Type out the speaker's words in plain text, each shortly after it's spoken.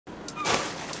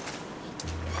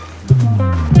Hello,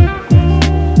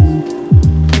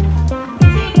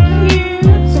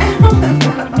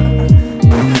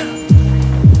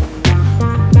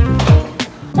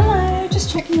 just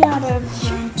checking out of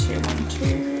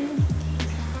 212.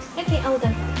 Okay, all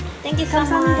done. Thank you so much.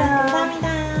 감사합니다.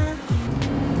 감사합니다.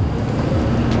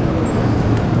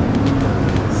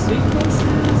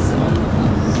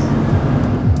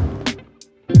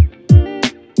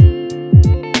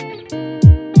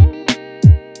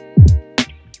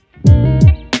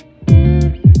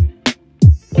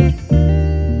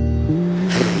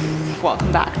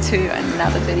 Welcome back to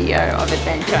another video of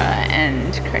adventure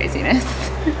and craziness.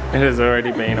 It has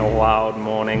already been a wild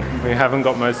morning. We haven't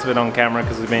got most of it on camera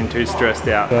because we've been too stressed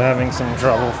out. We're having some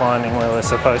trouble finding where we're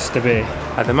supposed to be.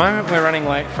 At the moment we're running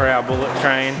late for our bullet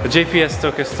train. The GPS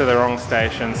took us to the wrong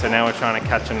station, so now we're trying to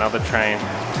catch another train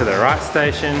to the right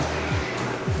station.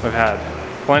 We've had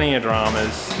plenty of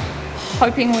dramas.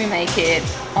 Hoping we make it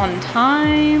on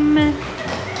time.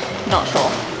 Not sure.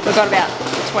 We've got about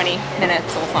 20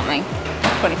 minutes or something.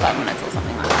 25 minutes or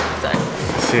something like that. So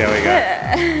See how we go.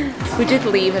 yeah. We did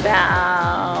leave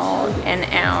about an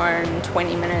hour and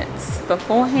 20 minutes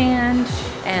beforehand,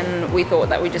 and we thought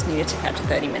that we just needed to catch a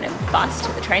 30-minute bus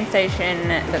to the train station,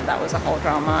 but that was a whole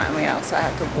drama, and we also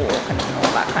had to walk and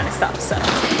all that kind of stuff. So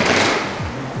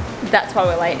that's why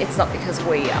we're late. It's not because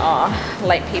we are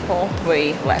late people.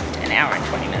 We left an hour and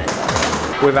 20 minutes earlier.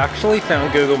 We've actually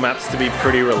found Google Maps to be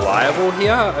pretty reliable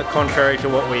here, contrary to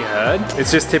what we heard. It's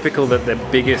just typical that the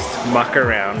biggest muck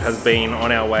around has been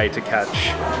on our way to catch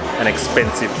an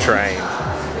expensive train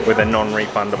with a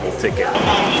non-refundable ticket.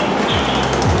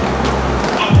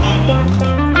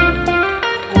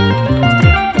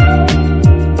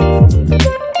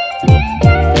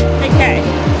 Okay,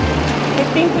 I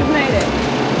think we've made it.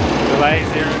 Delay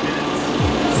 0 minutes.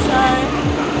 So,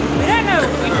 we don't know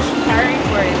which carriage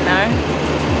we're in though.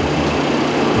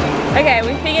 Okay,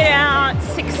 we figured out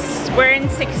we're in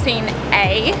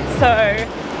 16A, so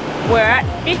we're at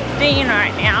 15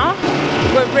 right now.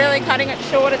 We're really cutting it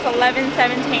short. It's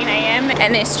 11:17 a.m.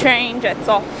 and this train jets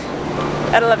off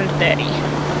at 11:30.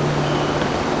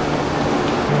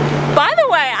 By the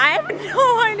way, I have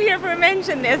no idea if we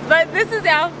mentioned this, but this is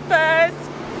our first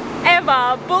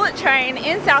ever bullet train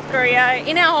in South Korea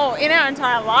in our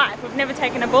entire life. We've never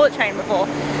taken a bullet train before.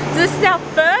 So this is our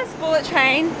first bullet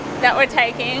train that we're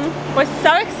taking. We're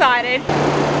so excited.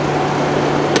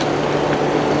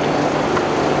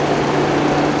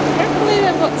 Hopefully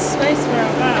they've got space for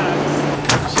our bags.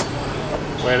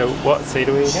 What seat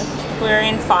are we again? We're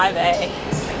in 5A.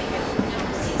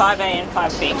 5A and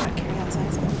 5B.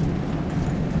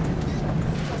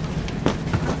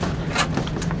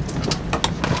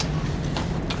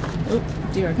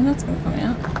 Do you reckon that's going to come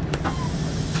out?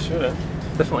 Should.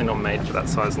 Definitely not made for that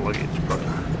size luggage, but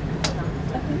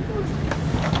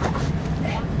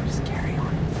just carry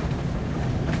on.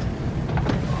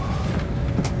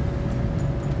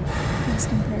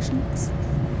 First impressions.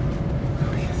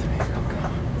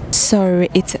 So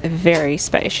it's very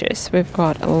spacious. We've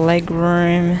got leg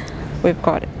room, we've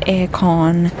got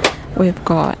aircon, we've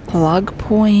got plug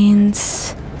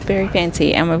points. Very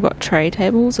fancy, and we've got tray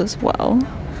tables as well.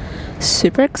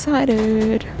 Super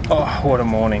excited. oh, what a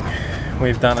morning.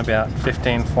 We've done about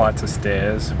 15 flights of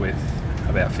stairs with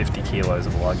about 50 kilos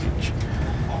of luggage,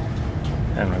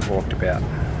 and we've walked about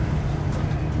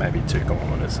maybe 2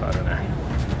 kilometers, I don't know.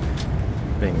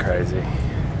 Been crazy.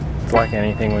 It's like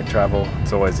anything with travel,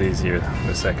 it's always easier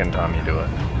the second time you do it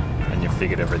and you've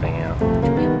figured everything out.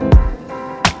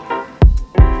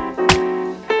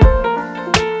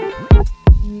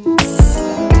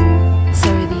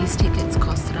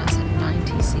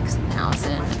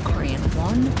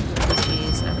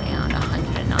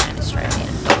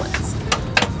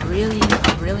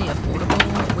 Really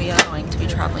affordable. We are going to be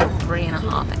traveling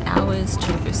 3.5 hours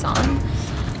to Busan.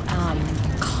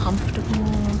 Comfortable,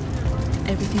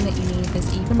 everything that you need.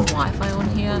 There's even Wi-Fi on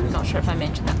here. Not sure if I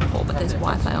mentioned that before, but there's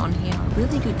Wi-Fi on here.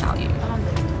 Really good value.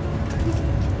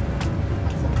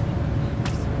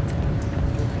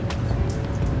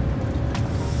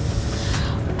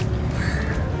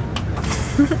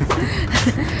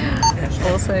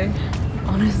 Also,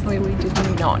 honestly, we did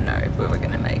not know if we were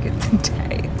going to make it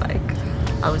today. Like,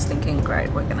 I was thinking,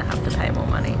 great, we're going to have to pay more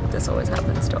money. This always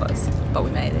happens to us. But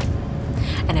we made it.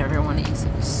 And everyone is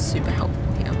super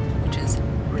helpful here, which is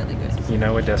really good. You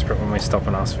know we're desperate when we stop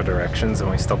and ask for directions, and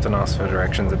we stopped and asked for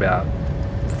directions about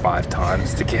 5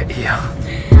 times to get here.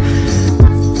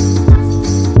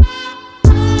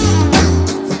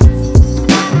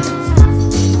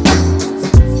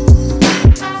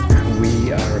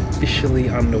 Officially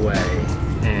underway,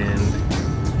 and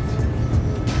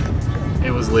it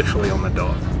was literally on the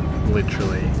dot.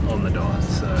 Literally on the dot,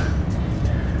 so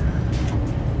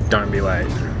don't be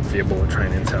late for your bullet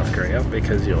train in South Korea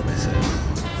because you'll miss it.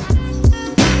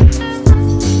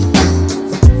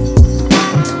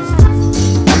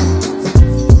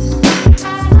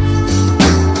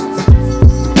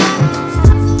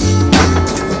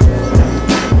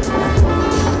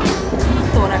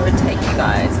 Thought I would take you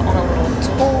guys on a little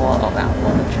tour of our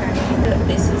bullet train.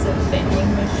 This is a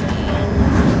vending machine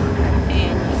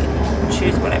and you can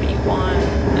choose whatever you want,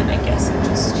 and I guess it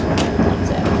just comes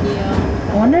out here.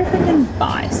 I wonder if I can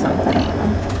buy something.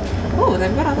 Oh,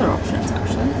 they've got other options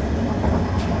actually.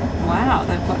 Wow,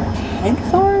 they've got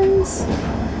headphones,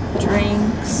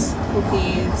 drinks,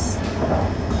 cookies,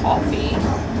 coffee.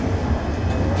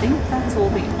 I think that's all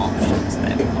the options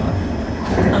they've got.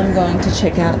 I'm going to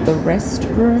check out the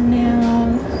restroom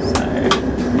now. So,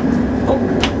 oh,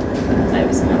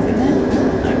 maybe someone's in there.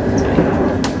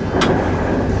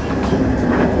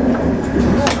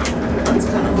 That's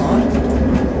kind of odd.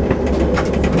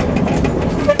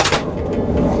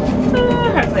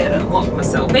 Hopefully I don't lock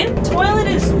myself in. Toilet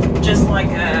is just like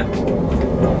a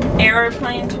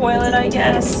aeroplane toilet, I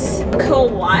guess. Cool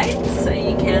lights, so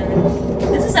you can.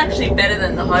 This is actually better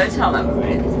than the hotel that we're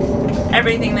in.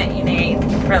 Everything that you need,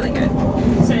 really good.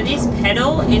 So this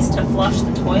pedal is to flush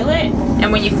the toilet,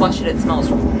 and when you flush it, it smells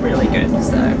really good.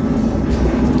 So.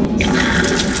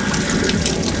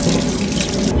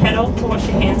 Pedal to wash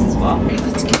your hands as well.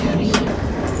 Let's get out of here.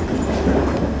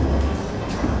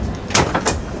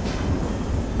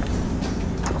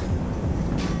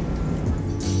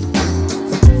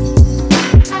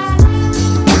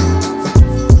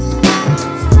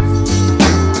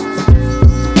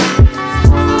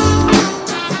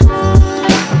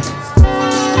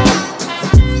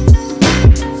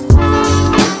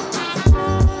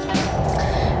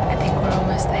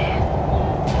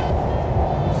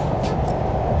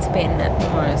 Been the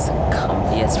most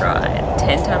comfiest ride.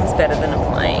 10 times better than a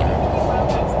plane.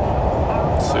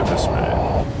 Super smooth.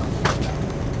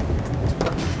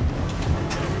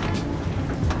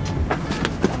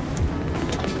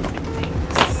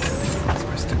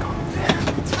 Supposed to go there.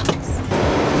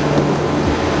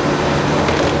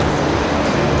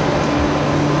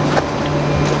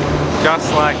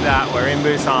 Just like that, we're in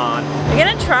Busan. We're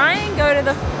gonna try and go to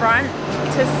the front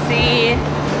to see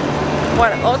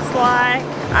what it looks like.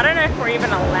 I don't know if we're even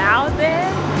allowed there.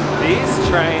 These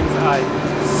trains are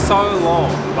so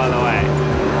long, by the way.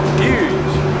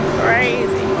 Huge.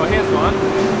 Crazy. Oh, here's one.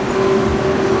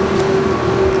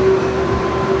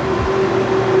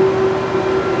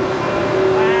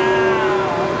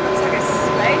 Wow. Looks like a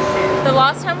spaceship. The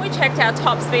last time we checked, our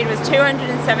top speed was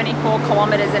 274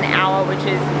 kilometers an hour, which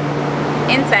is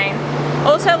insane.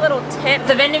 Also, a little tip,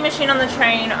 the vending machine on the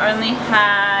train only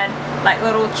had like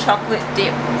little chocolate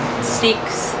dip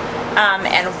sticks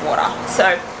and water.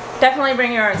 So definitely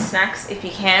bring your own snacks if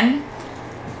you can.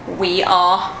 We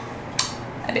are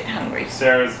a bit hungry.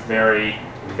 Sarah's very,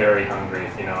 very hungry,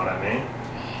 if you know what I mean.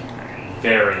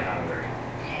 Very hungry.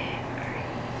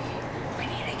 We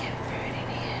need to get food in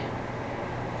here.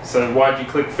 So why'd you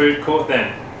click food court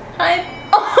then?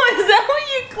 Oh, is that what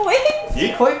you clicked?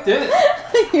 You clicked it.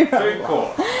 Food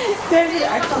court. David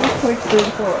actually clicked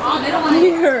food court. Oh, they don't want to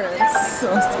hear it.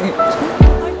 So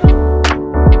stupid.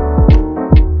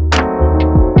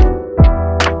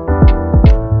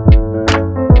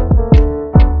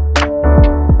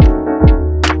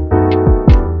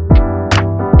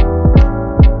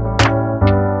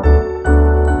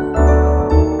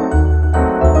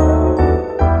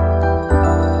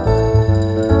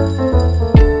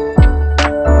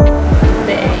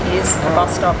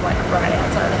 Bus stop like right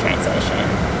outside the train station,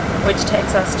 which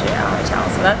takes us to our hotel,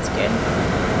 so that's good.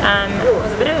 It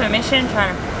was a bit of a mission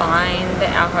trying to find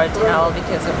our hotel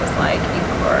because it was like in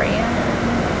Korean,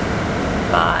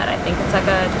 but I think it's like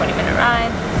a 20-minute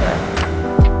ride, so.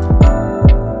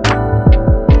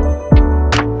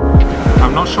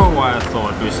 I'm not sure why I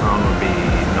thought Busan would be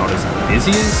not as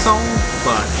busy as Seoul,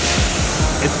 but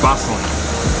it's bustling.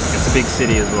 It's a big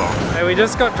city as well. Hey, we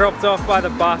just got dropped off by the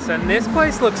bus, and this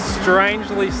place looks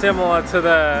strangely similar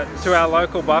to our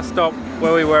local bus stop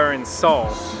where we were in Seoul.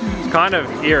 It's kind of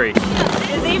eerie.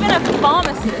 There's even a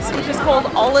pharmacist which is called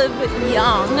Olive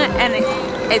Young, and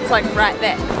it's like right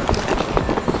there.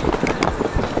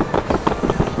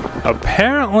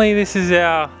 Apparently this is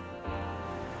our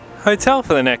hotel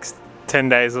for the next 10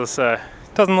 days or so.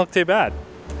 Doesn't look too bad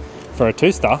for a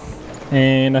 2-star.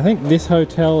 And I think this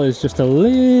hotel is just a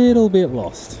little bit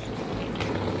lost.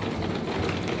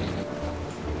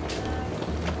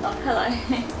 Oh, hello.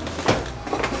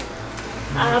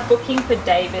 Booking for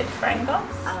David Frangos.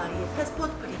 Your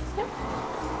passport, please. Yep.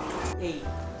 8,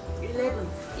 11.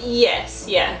 Yes,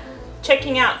 yeah.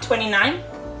 Checking out 29.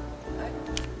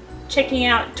 Checking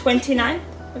out 29th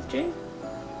of June.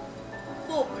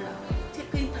 4 o'clock.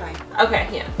 Check-in time. Okay,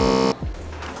 yeah.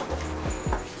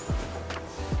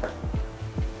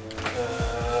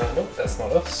 Nope, that's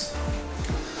not us.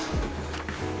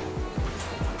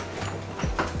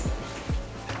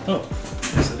 Oh,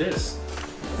 yes it is.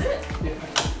 Is it? Yeah.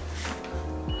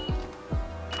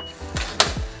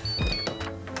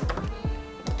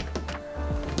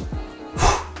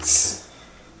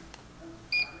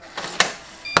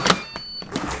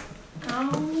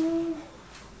 Oh.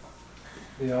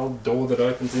 The old door that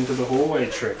opens into the hallway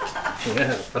trick.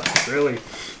 Yeah, that's really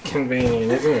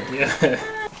convenient, isn't it? Yeah.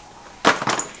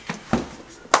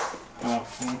 Oh,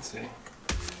 fancy.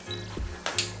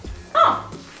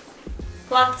 Oh.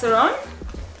 Lights are on.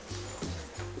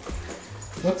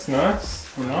 Looks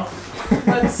nice enough.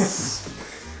 Let's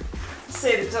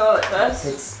see the toilet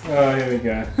first. Oh, here we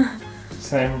go.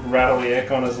 Same rattly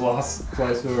aircon as last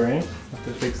place we were in. Have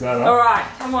to fix that up. Alright,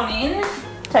 come on in.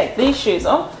 Take these shoes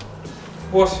off.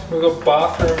 What? We've got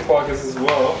bathroom pluggers as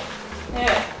well.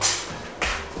 Yeah.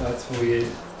 That's weird.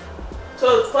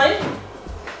 Toilet's clean.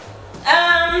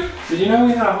 Did you know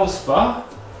we had a whole spa?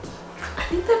 I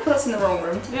think they put us in the wrong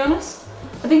room, to be honest.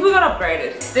 I think we got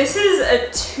upgraded. This is a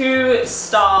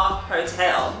 2-star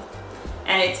hotel,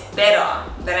 and it's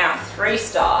better than our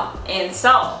 3-star in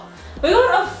Seoul. We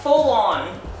got a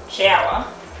full-on shower.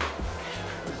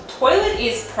 Toilet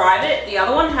is private. The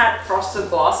other one had frosted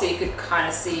glass, so you could kind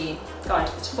of see going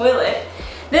to the toilet.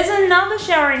 There's another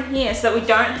shower in here, so that we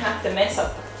don't have to mess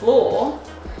up the floor.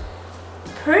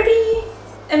 Pretty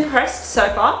impressed so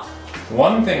far.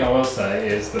 One thing I will say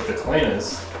is that the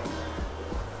cleaners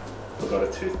forgot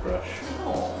a toothbrush.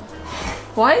 Oh.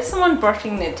 Why is someone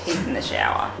brushing their teeth in the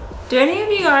shower? Do any of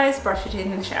you guys brush your teeth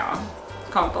in the shower?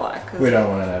 Comment below. We don't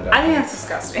want to know that. I think that's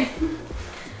disgusting.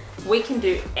 We can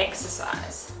do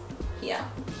exercise here.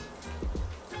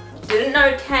 Didn't know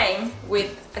it came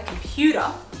with a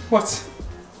computer. What?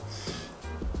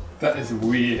 That is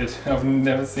weird. I've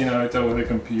never seen a hotel with a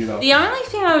computer. The only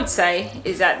thing I would say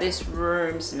is that this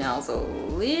room smells a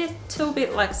little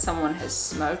bit like someone has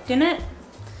smoked in it.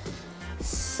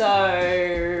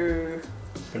 So...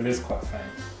 But it is quite faint.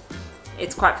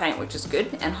 It's quite faint, which is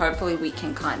good, and hopefully we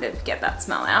can kind of get that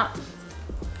smell out.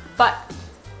 But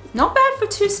not bad for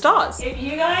 2 stars. If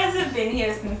you guys have been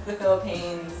here since the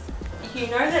Philippines, you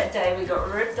know that day we got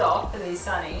ripped off for these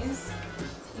sunnies.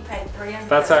 You paid $300.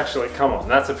 That's actually, come on,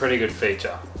 that's a pretty good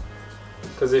feature.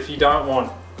 Because if you don't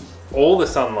want all the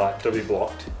sunlight to be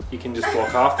blocked, you can just block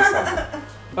half the sunlight.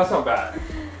 That's not bad.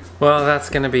 Well, that's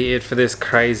going to be it for this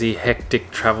crazy, hectic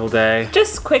travel day.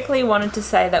 Just quickly wanted to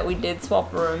say that we did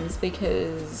swap rooms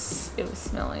because it was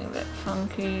smelling a bit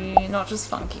funky. Not just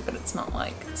funky, but it smelled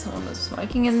like someone was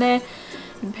smoking in there.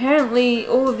 Apparently,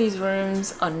 all of these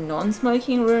rooms are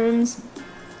non-smoking rooms.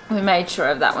 We made sure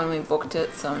of that when we booked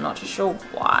it, so I'm not too sure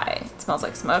why it smells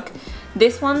like smoke.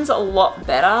 This one's a lot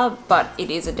better, but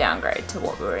it is a downgrade to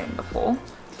what we were in before.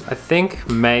 I think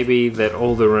maybe that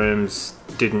all the rooms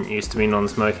didn't used to be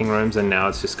non-smoking rooms and now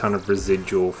it's just kind of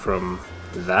residual from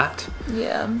that.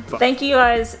 Yeah. Thank you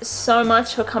guys so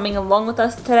much for coming along with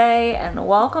us today, and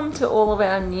welcome to all of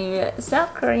our new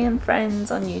South Korean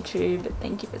friends on YouTube.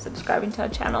 Thank you for subscribing to our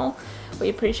channel. We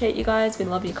appreciate you guys, we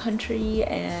love your country,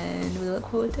 and we look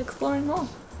forward to exploring more.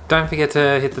 Don't forget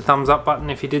to hit the thumbs up button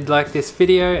if you did like this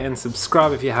video and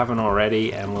subscribe if you haven't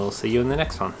already, and we'll see you in the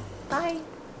next one.